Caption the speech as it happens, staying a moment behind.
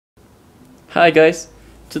Hi guys,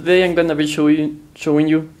 today I'm gonna be showing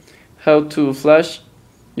you how to flash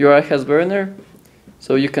your Ihas burner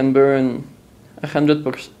so you can burn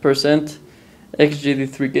 100%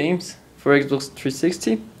 XGD3 Games for Xbox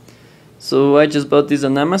 360. So I just bought this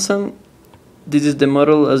on Amazon. This is the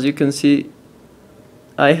model, as you can see,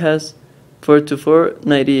 Ihas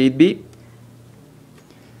 42498B.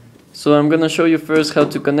 So I'm gonna show you first how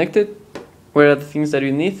to connect it, what are the things that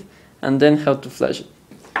you need, and then how to flash it.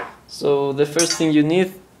 So the first thing you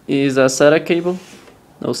need is a SATA cable,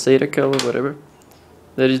 whatever.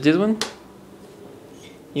 There is this one.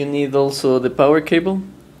 You need also the power cable.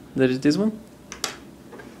 There is this one.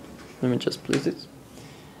 Let me just place this.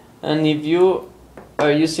 And if you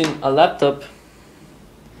are using a laptop,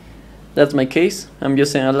 that's my case, I'm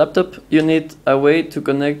using a laptop, you need a way to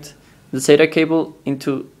connect the SATA cable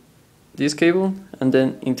into this cable and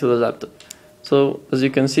then into the laptop. So as you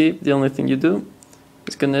can see, the only thing you do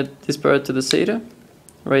is connect this part to the SATA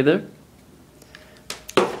right there,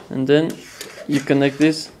 and then you connect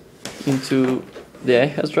this into the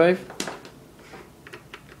Ihas drive.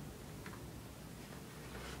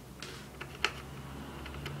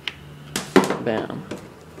 Bam.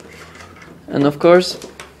 And of course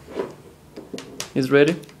it's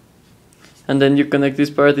ready, and then you connect this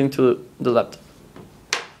part into the laptop.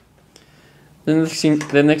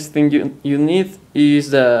 The next thing you need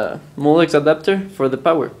is the Molex adapter for the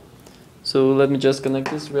power. So let me just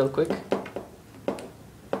connect this real quick.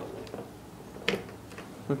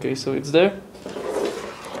 Okay, so it's there.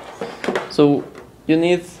 So you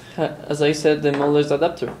need, as I said, the Molex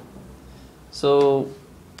adapter. So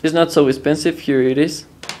it's not so expensive. Here it is.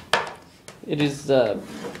 It is a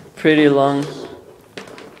pretty long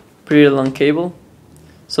cable.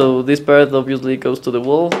 So this part obviously goes to the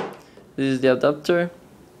wall. This is the adapter,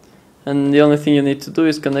 and the only thing you need to do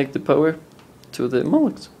is connect the power to the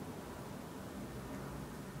Molex.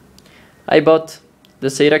 I bought the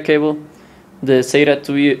SATA cable, the SATA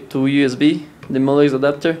to USB, the Molex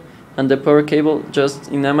adapter, and the power cable just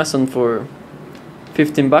in Amazon for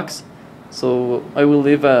 15 bucks. So I will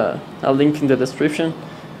leave a link in the description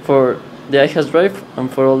for the Ihas drive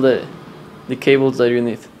and for all the cables that you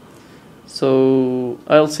need. So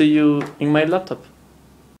I'll see you in my laptop.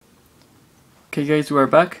 Okay guys, we're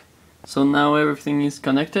back. So now everything is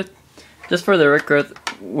connected. Just for the record,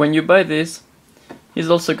 when you buy this, it's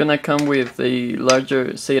also gonna come with a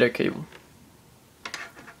larger SATA cable.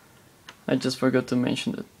 I just forgot to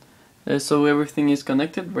mention that. So everything is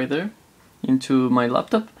connected right there into my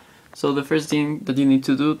laptop. So the first thing that you need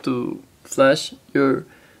to do to flash your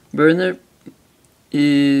burner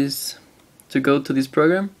is to go to this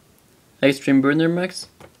program, Extreme Burner Max,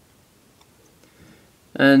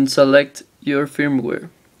 and select your firmware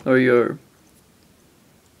or your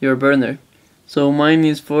burner. So mine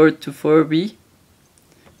is 424B.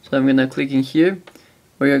 So I'm gonna click in here.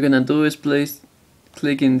 What you're gonna do is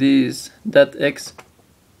click in this .x.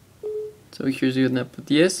 So here's you're gonna put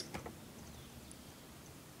yes.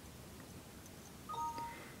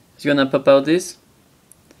 It's gonna pop out this.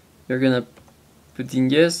 You're gonna put in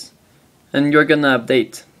yes, and you're gonna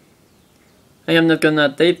update. I am not gonna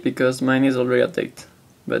update because mine is already updated,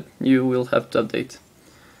 but you will have to update.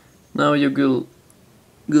 Now you will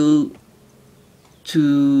go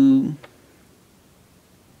to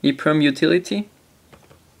EEPROM utility.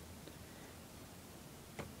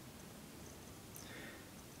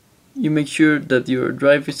 You make sure that your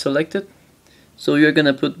drive is selected. So you're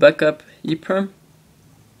gonna put backup EEPROM.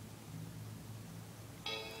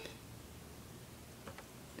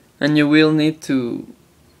 And you will need to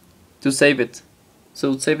save it.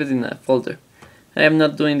 So save it in a folder. I am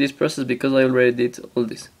not doing this process because I already did all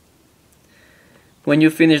this. When you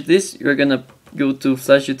finish this, you're gonna go to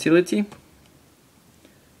Flash Utility.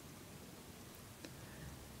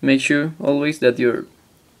 Make sure always that your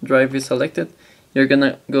drive is selected. You're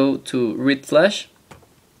gonna go to Read Flash.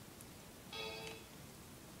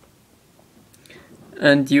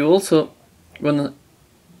 And you also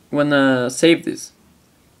wanna save this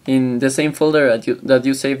in the same folder that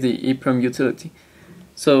you save the EEPROM utility.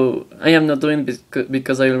 So I am not doing this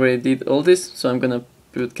because I already did all this, so I'm gonna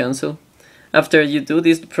put cancel. After you do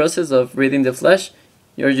this process of reading the flash,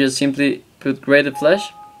 you're just simply put create a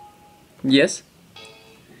flash, yes,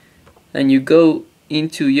 and you go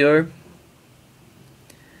into you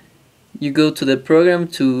go to the program,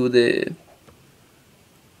 to the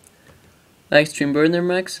Extreme Burner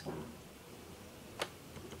Max.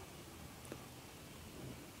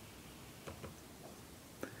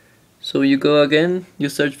 So you go again, you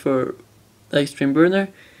search for Extreme Burner,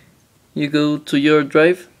 you go to your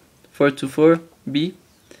drive 424B,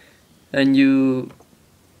 and you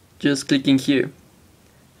just clicking here,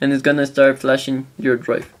 and it's gonna start flashing your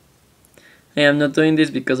drive. I am not doing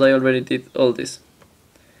this because I already did all this.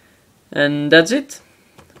 And that's it.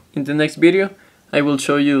 In the next video I will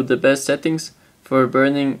show you the best settings for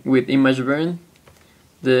burning with image burn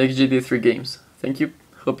the XGD3 Games. Thank you,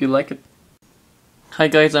 hope you like it. Hi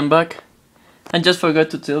guys, I'm back. I just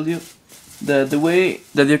forgot to tell you that the way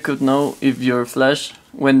that you could know if your flash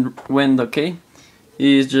went okay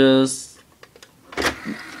is just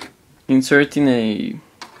inserting a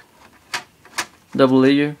double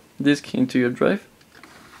layer disk into your drive.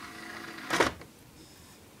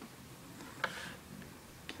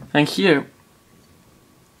 And here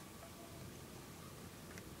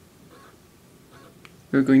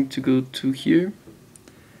we're going to go to here,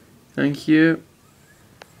 and here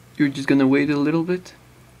you're just gonna wait a little bit,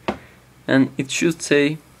 and it should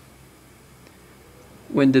say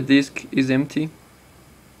when the disk is empty.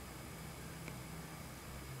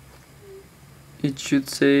 It should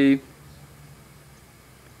say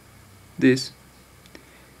this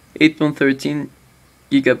 8.13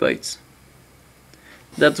 gigabytes.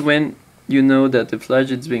 That's when you know that the flash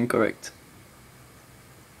is being correct.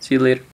 See you later.